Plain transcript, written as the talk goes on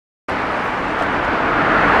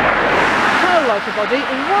Hello everybody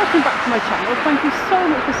and welcome back to my channel. Thank you so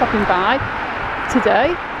much for stopping by.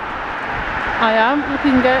 Today I am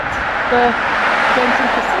looking at the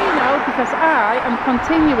Genting Casino because I am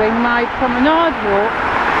continuing my promenade walk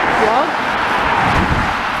vlog,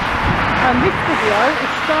 and this video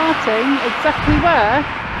is starting exactly where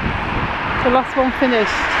the last one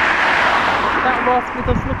finished. That was with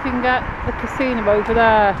us looking at the casino over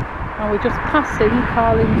there, and we're just passing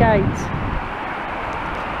Carlin Gate.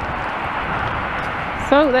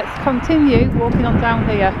 So let's continue walking on down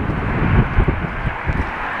here.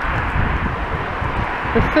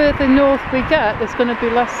 The further north we get, there's going to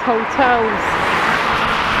be less hotels.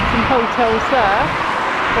 Some hotels there,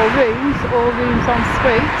 or rooms en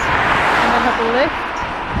suite, and they have a lift.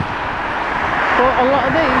 But a lot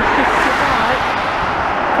of these just look like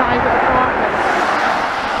private apartments.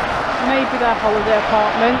 Maybe they're holiday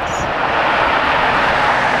apartments.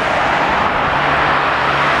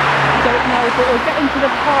 Don't know, but we're getting to the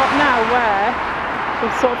part now where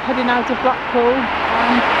we're sort of heading out of Blackpool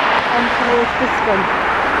and on towards this one.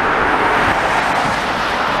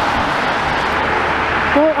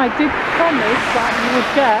 But I did promise that you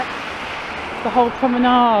would get the whole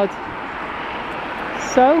promenade,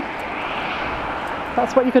 so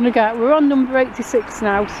that's what you're going to get. We're on number 86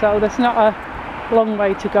 now, so there's not a long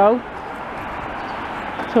way to go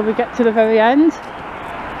till we get to the very end.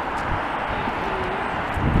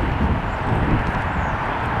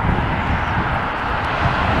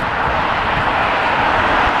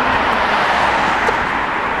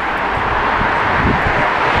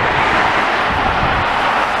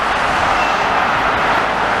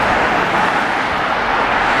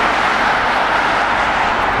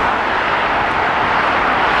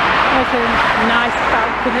 Nice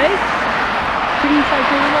balcony. Things I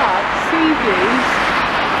do like: sea views,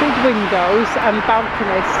 big windows and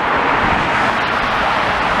balconies.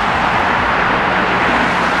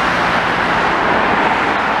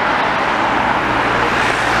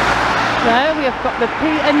 There we have got the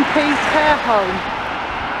PNP care home,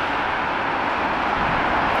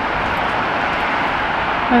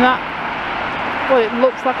 and that, well, it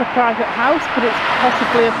looks like a private house, but it's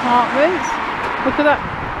possibly apartments. Look at that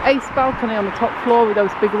ace balcony on the top floor with those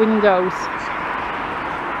big windows.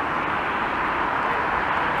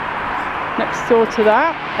 Next door to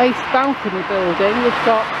that ace balcony building, we've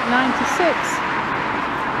got 96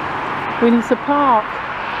 Windsor Park.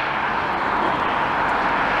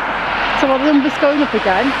 So our number's going up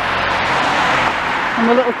again. I'm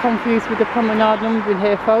a little confused with the promenade numbering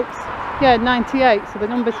here, folks. Yeah, 98, so the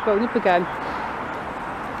number's going up again.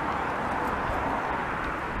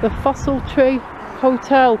 The Fossil Tree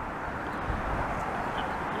Hotel.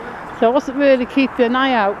 So I wasn't really keeping an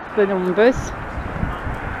eye out for the numbers.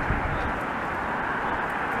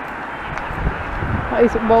 That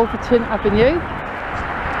is Wolverton Avenue,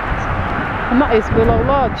 and that is Willow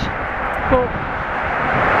Lodge. But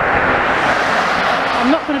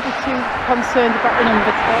I'm not going to be too concerned about the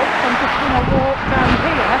numbers, folks. I'm just going to walk down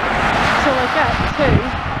here till I get to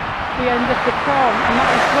the end of the prom, and that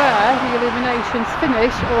is where the illuminations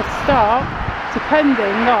finish or start,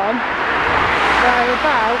 depending on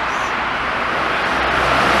whereabouts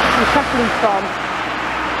you're travelling from.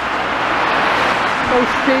 Those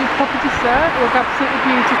two properties there look absolutely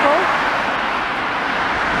beautiful.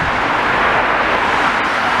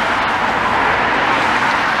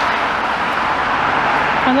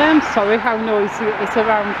 And I am sorry how noisy it is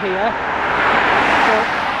around here, but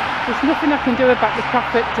there's nothing I can do about the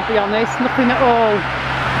traffic, to be honest, nothing at all.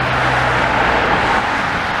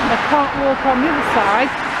 I can't walk on the other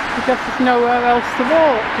side because there's nowhere else to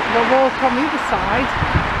walk. If I walk on the other side,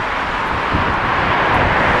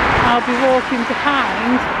 I'll be walking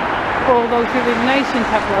behind all those illumination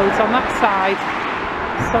tableaus on that side,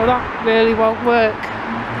 so that really won't work.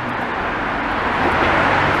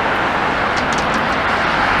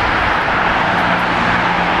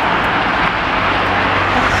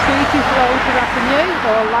 That street is Lowther Avenue,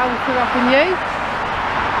 or Lowther Avenue,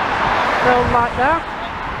 spelled like that.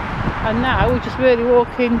 And now we're just really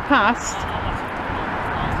walking past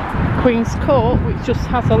Queen's Court, which just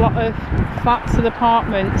has a lot of flats and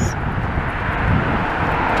apartments.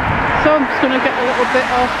 So I'm just going to get a little bit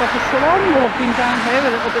off of the salon, walking down here a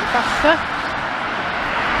little bit faster.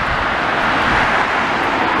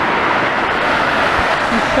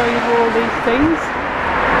 And show you all these things.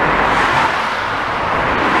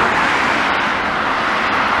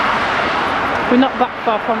 We're not that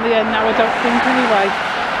far from the end now, I don't think, anyway.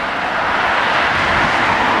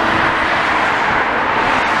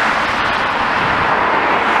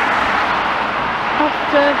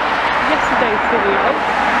 After yesterday's video,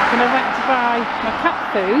 when I went to buy my cat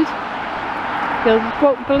food, You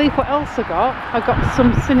won't believe what else I got. I got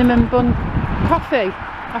some cinnamon bun coffee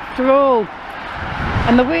after all.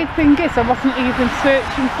 And the weird thing is, I wasn't even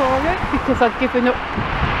searching for it because I'd given up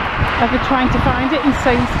ever trying to find it in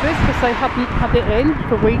Sainsbury's because they hadn't had it in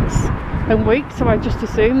for weeks and weeks, so I just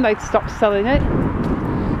assumed they'd stopped selling it.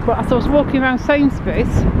 But as I was walking around Sainsbury's,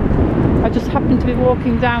 I just happened to be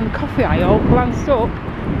walking down the coffee aisle, glanced up,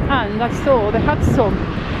 and I saw they had some.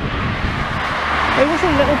 It was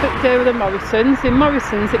a little bit dearer than Morrison's. In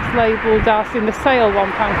Morrison's it's labelled as in the sale £1.50.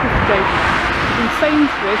 In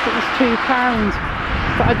Sainsbury's it was £2.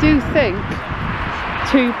 But I do think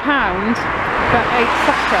 £2 for 8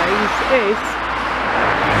 sachets is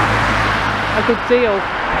a good deal.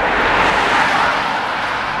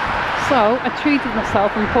 So I treated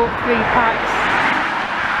myself and bought 3 packs.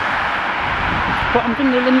 But I'm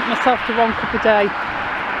going to limit myself to 1 cup a day,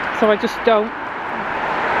 so I just don't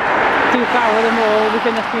devour them all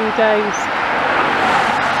within a few days.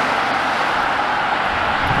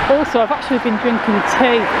 Also, I've actually been drinking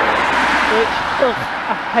tea, which,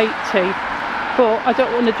 I hate tea, but I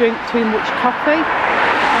don't want to drink too much coffee.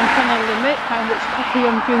 I'm trying to limit how much coffee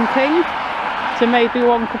I'm drinking to maybe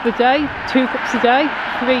 1 cup a day, 2 cups a day,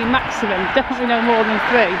 3 maximum, definitely no more than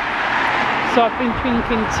 3. So I've been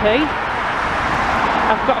drinking tea.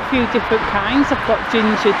 I've got a few different kinds. I've got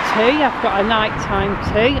ginger tea, I've got a nighttime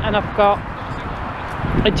tea, and I've got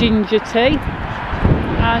a ginger tea.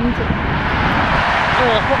 And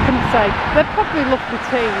what can I say? They're probably lovely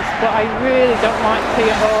teas, but I really don't like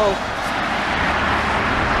tea at all.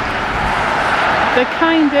 They're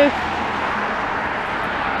kind of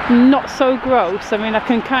not so gross. I mean, I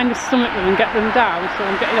can kind of stomach them and get them down, so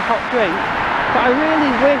I'm getting a hot drink. But I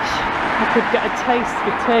really wish I could get a taste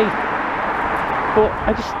for tea. But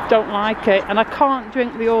I just don't like it, and I can't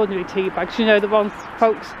drink the ordinary tea bags, you know, the ones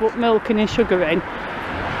folks put milk in and sugar in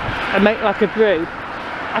and make like a brew.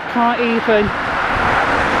 I can't even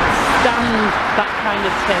stand that kind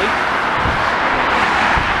of tea.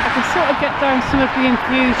 I can sort of get down some of the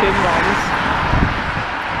infusion ones.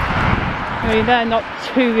 I mean, they're not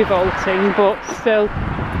too revolting, but still,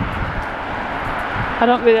 I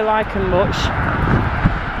don't really like them much.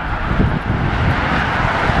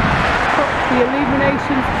 The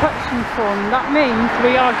Illuminations Collection Fund, that means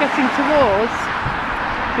we are getting towards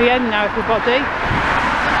the end now, everybody.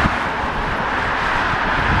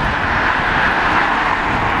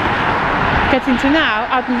 Getting to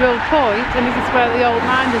now Admiral Point, and this is where the old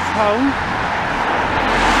Miners Home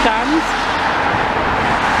stands,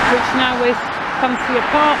 which now is fancy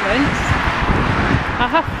apartments.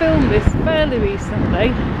 I have filmed this fairly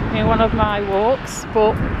recently in one of my walks,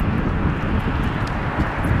 but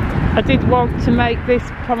I did want to make this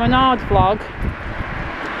promenade vlog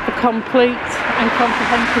a complete and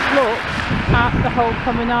comprehensive look at the whole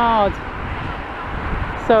promenade.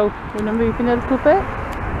 So I'm going to move in a little bit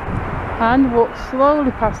and walk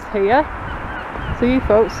slowly past here so you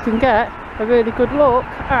folks can get a really good look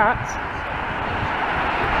at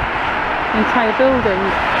the entire building.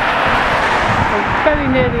 We're very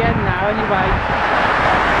near the end now anyway.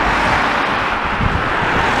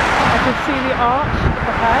 I can see the arch up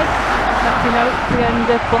ahead, that denotes the end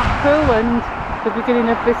of Blackpool and the beginning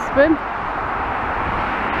of Brisbane.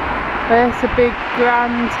 There's a big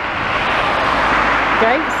grand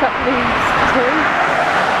gates that leads to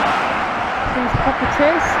these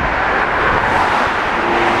properties.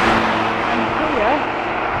 And here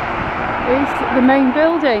is the main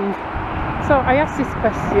building. So I asked this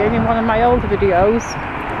question in one of my older videos.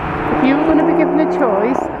 If you were going to be given a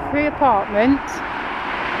choice, a free apartment,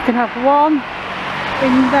 you can have one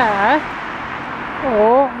in there,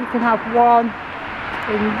 or you can have one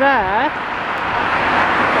in there,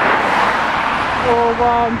 or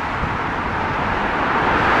one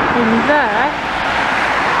in there.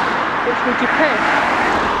 Which would you pick?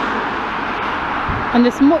 And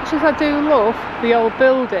as much as I do love the old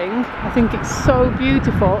building, I think it's so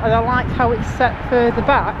beautiful, and I like how it's set further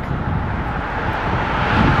back.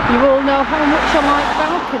 You all know how much I like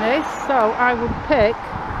balconies, so I would pick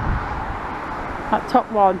that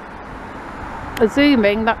top one.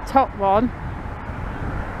 Assuming that top one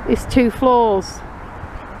is 2 floors.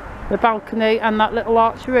 The balcony and that little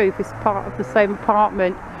arch roof is part of the same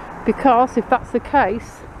apartment, because if that's the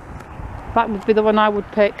case, that would be the one I would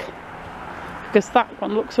pick, because that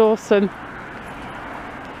one looks awesome.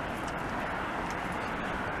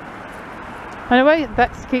 Anyway,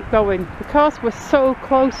 let's keep going, because we're so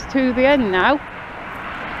close to the end now,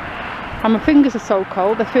 and my fingers are so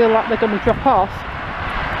cold they feel like they're going to drop off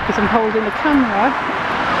because I'm holding the camera,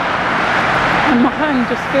 and my hand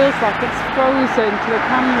just feels like it's frozen to the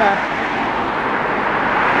camera.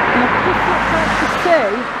 And I've just looked out to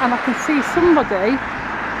sea and I can see somebody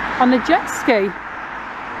on a jet ski.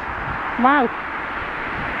 Wow.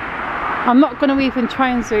 I'm not going to even try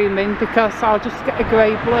and zoom in because I'll just get a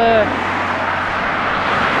grey blur.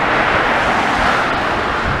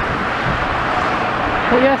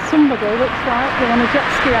 But yeah, somebody looks like they're on a jet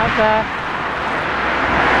ski out there.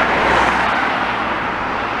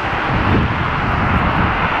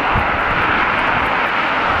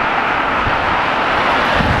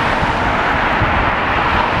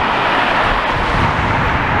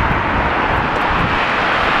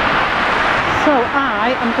 So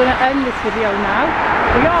I'm going to end this video now.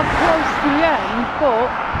 We are close to the end,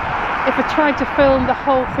 but if I tried to film the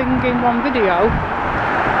whole thing in one video,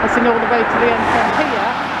 as in all the way to the end from here,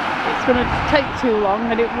 it's going to take too long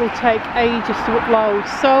and it will take ages to upload.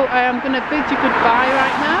 So I am going to bid you goodbye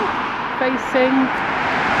right now, facing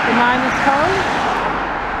the Miners Home.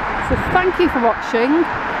 So thank you for watching.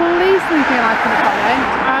 Please leave me a like and a comment,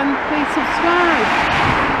 and please subscribe.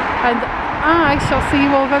 And I shall see you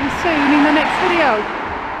all very soon in the next video.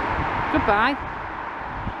 Goodbye.